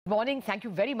Morning. Thank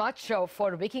you very much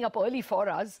for waking up early for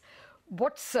us.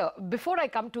 Before I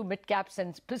come to mid caps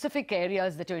and specific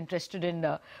areas that you're interested in,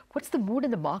 what's the mood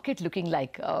in the market looking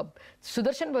like?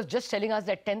 Sudarshan was just telling us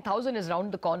that 10,000 is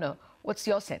round the corner. What's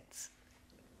your sense?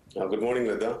 Good morning,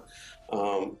 Leda.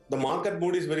 The market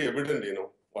mood is very evident,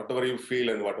 Whatever you feel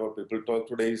and whatever people talk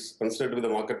today is considered with the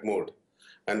market mood.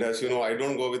 And as you know, I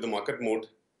don't go with the market mood.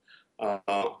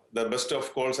 The best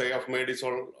of calls I have made is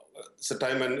all it's a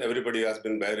time when everybody has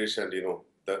been bearish and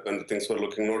when things were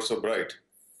looking not so bright.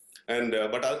 And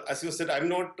but as you said, I'm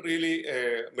not really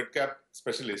a mid-cap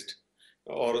specialist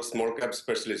or a small-cap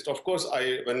specialist. Of course,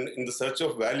 when in the search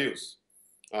of values,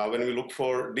 when we look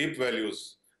for deep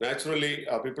values, naturally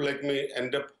people like me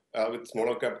end up with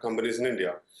smaller cap companies in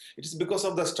India. It is because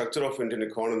of the structure of Indian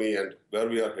economy and where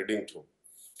we are heading to.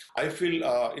 I feel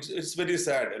it's very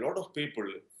sad. A lot of people,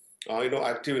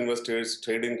 active investors,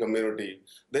 trading community,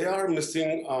 they are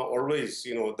missing always,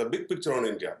 the big picture on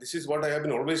India. This is what I have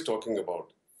been always talking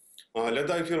about.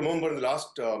 Leda, if you remember, in the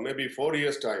last maybe 4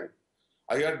 years' time,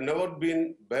 I had never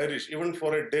been bearish, even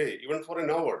for a day, even for an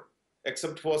hour,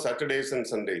 except for Saturdays and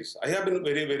Sundays. I have been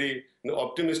very, very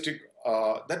optimistic.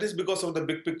 That is because of the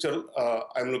big picture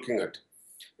I'm looking at.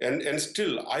 And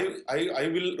still, I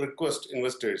will request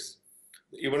investors,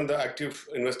 even the active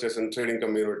investors and trading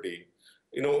community,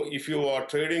 if you are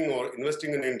trading or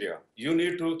investing in India, you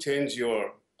need to change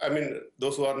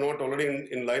those who are not already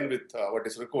in line with what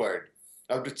is required,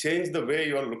 have to change the way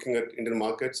you are looking at Indian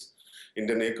markets,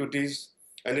 Indian equities,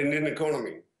 and Indian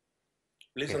economy.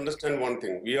 Please understand one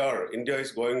thing. India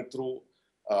is going through,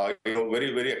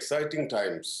 very, very exciting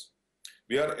times.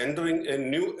 We are entering a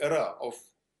new era of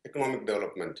economic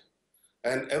development,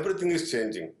 and everything is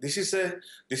changing. This is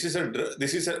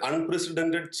an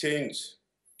unprecedented change.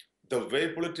 The way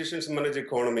politicians manage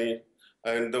economy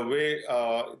and the way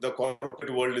the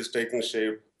corporate world is taking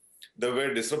shape, the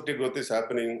way disruptive growth is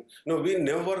happening. We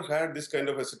never had this kind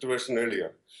of a situation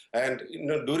earlier. And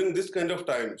during this kind of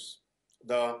times,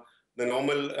 the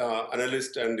normal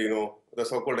analyst and the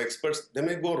so-called experts, they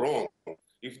may go wrong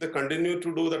if they continue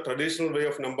to do the traditional way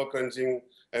of number crunching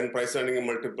and price earning in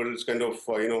multiples kind of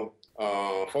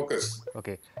focus.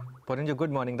 Okay, Porinju,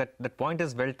 good morning. That point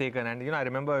is well taken, and I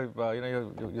remember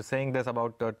you're saying this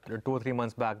about 2 or 3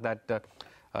 months back that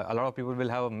a lot of people will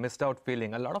have a missed out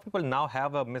feeling. A lot of people now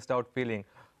have a missed out feeling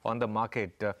on the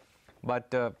market,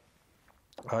 but do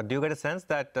you get a sense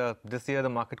that this year the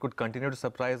market could continue to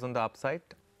surprise on the upside?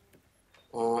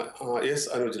 Yes,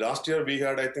 Anuj. Last year we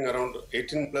had, I think, around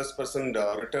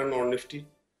 18+% return on Nifty,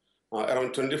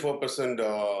 around 24%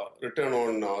 return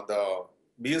on the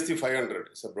BSE 500.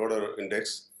 It's a broader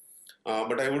index.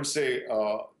 But I would say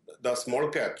the small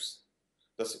caps,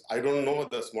 I don't know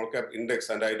the small cap index,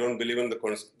 and I don't believe in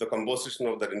the composition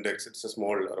of that index. It's a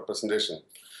small representation.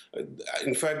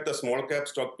 In fact, the small cap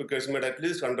stock pickers made at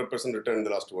least 100% return in the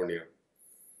last 1 year.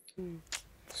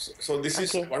 So this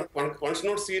is, one should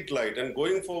not see it light. And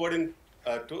going forward in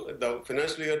the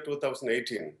financial year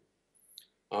 2018,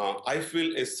 I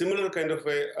feel a similar kind of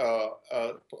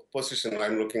a position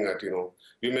I'm looking at.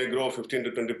 We may grow 15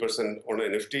 to 20% on a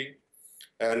Nifty,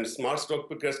 and smart stock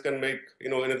pickers can make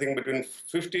anything between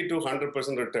 50 to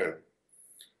 100% return.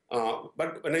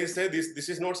 But when I say this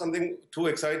is not something too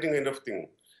exciting kind of thing.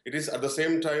 It is at the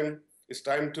same time, it's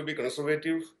time to be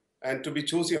conservative and to be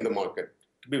choosy in the market,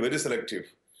 to be very selective.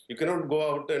 You cannot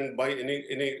go out and buy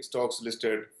any stocks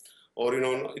listed, or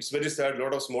it's very sad. A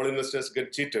lot of small investors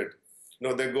get cheated.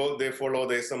 They follow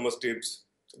the SMS tips.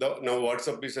 Now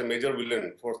WhatsApp is a major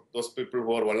villain for those people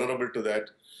who are vulnerable to that.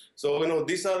 So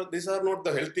these are not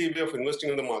the healthy way of investing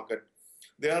in the market.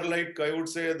 They are like, I would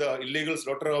say, the illegal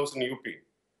slaughterhouse in UP.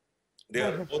 They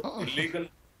are both illegal.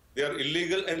 They are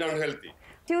illegal and unhealthy.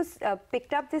 You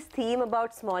picked up this theme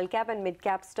about small cap and mid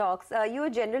cap stocks. You are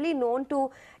generally known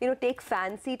to take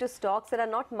fancy to stocks that are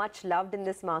not much loved in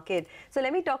this market. So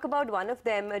let me talk about one of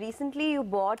them. Recently you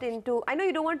bought into, I know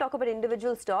you don't want to talk about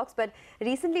individual stocks, but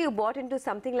recently you bought into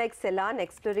something like Selan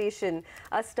Exploration,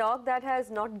 a stock that has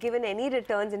not given any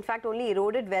returns, in fact only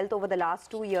eroded wealth over the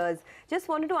last 2 years. Just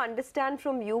wanted to understand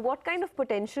from you, what kind of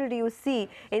potential do you see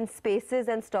in spaces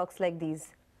and stocks like these?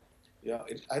 Yeah,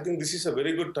 I think this is a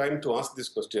very good time to ask this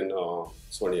question,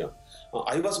 Sonia.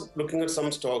 I was looking at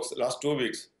some stocks last 2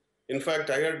 weeks. In fact,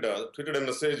 I had tweeted a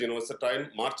message, it's a time,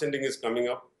 March ending is coming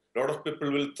up. A lot of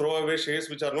people will throw away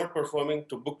shares which are not performing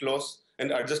to book loss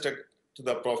and adjust to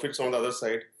the profits on the other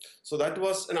side. So that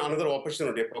was another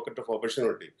opportunity, a pocket of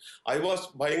opportunity. I was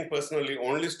buying personally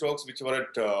only stocks which were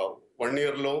at 1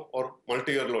 year low or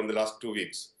multi-year low in the last 2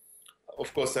 weeks.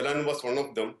 Of course, Selan was one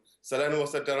of them. Selan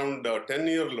was at around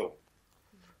 10-year low.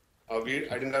 I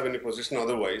didn't have any position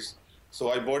otherwise.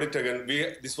 So I bought it again.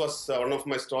 This was one of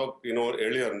my stock,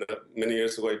 earlier, many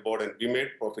years ago I bought, and we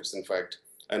made profits, in fact.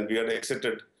 And we had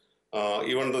exited,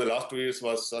 even though the last 2 years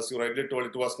was, as you rightly told,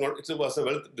 it was a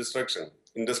wealth destruction,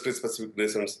 industry-specific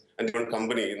reasons, and even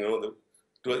company,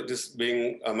 it is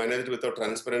being managed without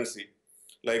transparency,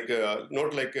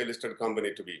 not like a listed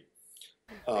company to be.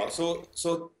 So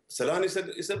Selan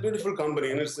is a beautiful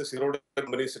company, and it's a zero debt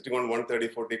company sitting on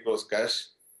 130-40 crores cash,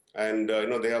 and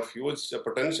they have huge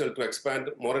potential to expand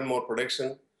more and more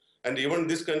production, and even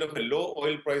this kind of a low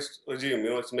oil price regime,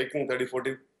 it's making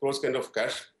 30-40 crores kind of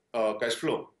cash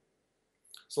flow.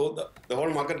 So the whole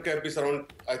market cap is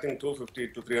around, I think, 250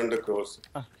 to 300 crores.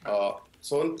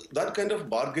 So that kind of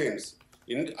bargains,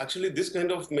 actually this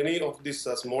kind of many of these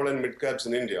small and mid caps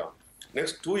in India,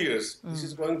 next 2 years, this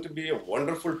is going to be a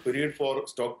wonderful period for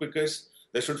stock pickers.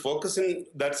 They should focus in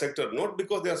that sector, not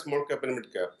because they are small cap and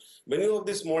mid cap. Many of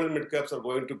these small and mid caps are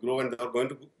going to grow, and they are going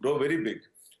to grow very big.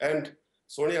 And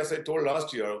Sony, as I told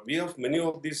last year, we have many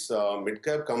of these mid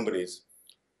cap companies,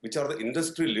 which are the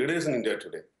industry leaders in India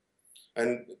today.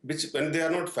 And which, when they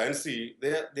are not fancy,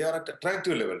 they are at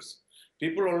attractive levels.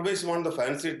 People always want the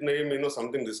fancy name,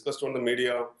 something discussed on the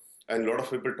media, and a lot of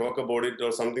people talk about it,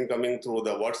 or something coming through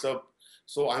the WhatsApp.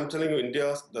 So I'm telling you,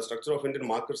 the structure of Indian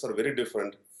markets are very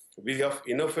different. We have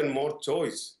enough and more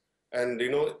choice, and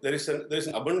there is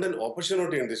an abundant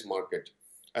opportunity in this market.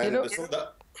 And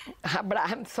but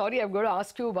I'm sorry, I'm going to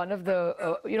ask you one of the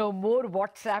more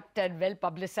WhatsApped and well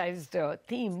publicized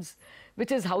themes,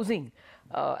 which is housing.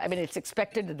 I mean, it's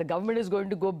expected that the government is going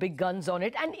to go big guns on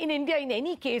it, and in India, in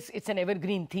any case, it's an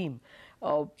evergreen theme.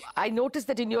 I noticed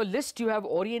that in your list you have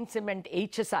Orientim and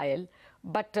HSIL,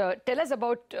 but tell us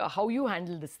about how you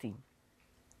handle this theme.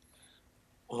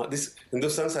 This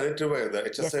Hindustan Sanitaryware, the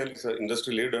HSIL is an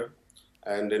industry leader,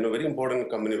 and a very important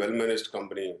company, well-managed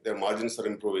company. Their margins are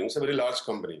improving. It's a very large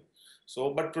company.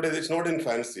 So, but today it's not in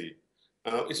fancy.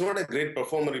 It's not a great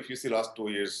performer if you see last 2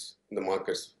 years in the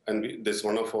markets, and this is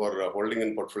one of our holding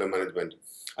in portfolio management.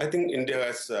 I think India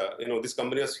has, this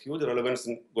company has huge relevance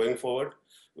in going forward.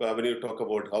 When you talk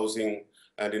about housing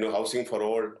and housing for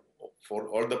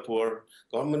all the poor,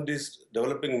 government is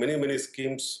developing many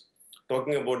schemes,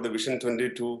 talking about the Vision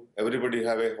 22, everybody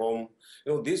have a home.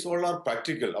 These all are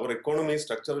practical. Our economy is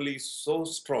structurally so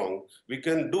strong, we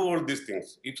can do all these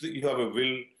things. If you have a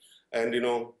will, and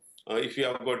if you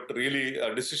have got really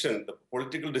a decision, the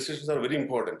political decisions are very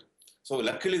important. So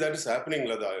luckily that is happening,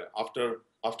 Lada.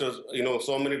 After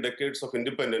so many decades of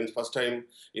independence, first time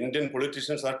Indian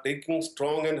politicians are taking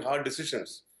strong and hard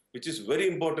decisions, which is very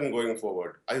important going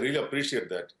forward. I really appreciate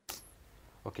that.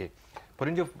 Okay.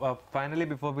 Porinju, finally,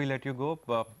 before we let you go,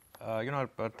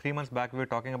 3 months back we were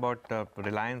talking about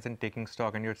Reliance and taking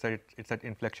stock, and you said it's at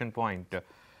inflection point.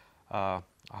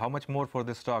 How much more for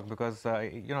this stock? Because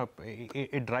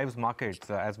it drives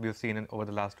markets, as we've seen over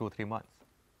the last 2 or 3 months.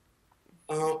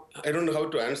 I don't know how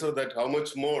to answer that. How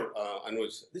much more,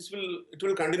 Anuj? It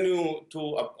will continue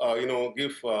to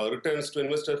give returns to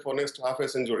investors for next half a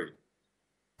century.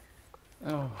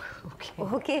 Oh, okay.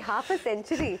 Okay, half a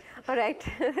century. All right.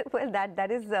 Well, that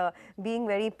is being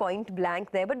very point blank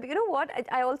there. But you know what?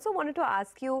 I also wanted to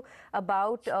ask you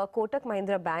about Kotak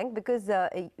Mahindra Bank, because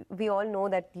we all know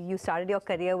that you started your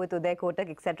career with Uday Kotak,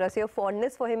 etc. So your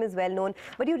fondness for him is well known.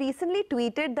 But you recently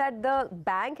tweeted that the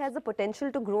bank has the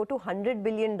potential to grow to $100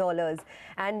 billion.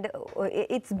 And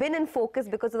it's been in focus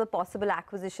because of the possible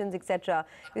acquisitions, etc.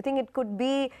 You think it could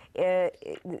be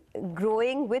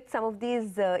growing with some of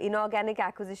these inorganic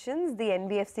acquisitions, the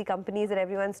NBFC companies that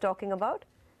everyone's talking about?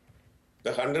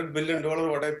 The $100 billion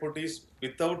what I put is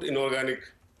without inorganic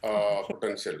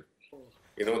potential.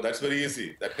 That's very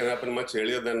easy. That can happen much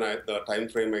earlier than the time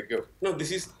frame I give. No,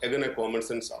 this is again a common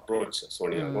sense approach,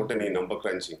 Sonia, not any number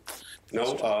crunching.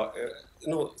 Now,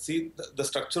 see the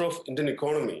structure of Indian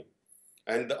economy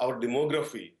and our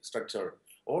demography structure,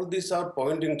 all these are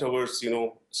pointing towards,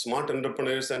 smart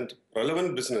entrepreneurs and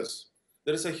relevant business.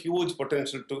 There is a huge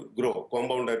potential to grow,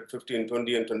 compound at 15,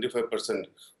 20, and 25%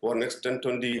 over next 10,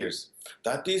 20 years.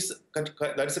 That is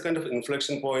a kind of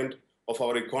inflection point of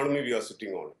our economy we are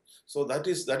sitting on. So that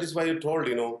is why I told,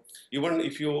 even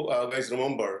if you guys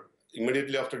remember,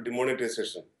 immediately after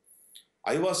demonetization,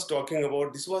 I was talking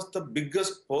about this was the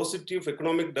biggest positive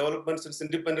economic development since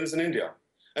independence in India.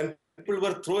 And people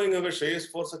were throwing away shares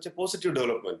for such a positive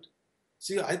development.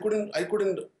 See, I couldn't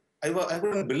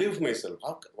believe myself.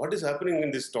 What is happening in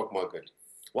this stock market?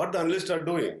 What the analysts are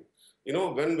doing?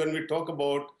 When we talk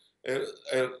about a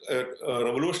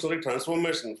revolutionary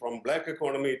transformation from black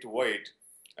economy to white,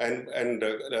 and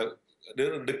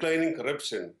declining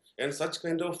corruption, and such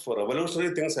kind of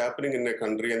revolutionary things happening in a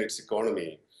country and its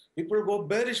economy, people go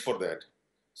bearish for that.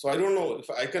 So I don't know if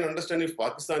I can understand if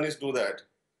Pakistanis do that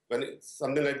when it's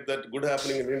something like that good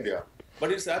happening in India,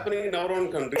 but it's happening in our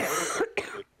own country.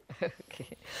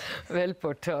 Okay, well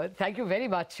put. Thank you very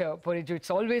much, Porinju.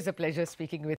 It's always a pleasure speaking with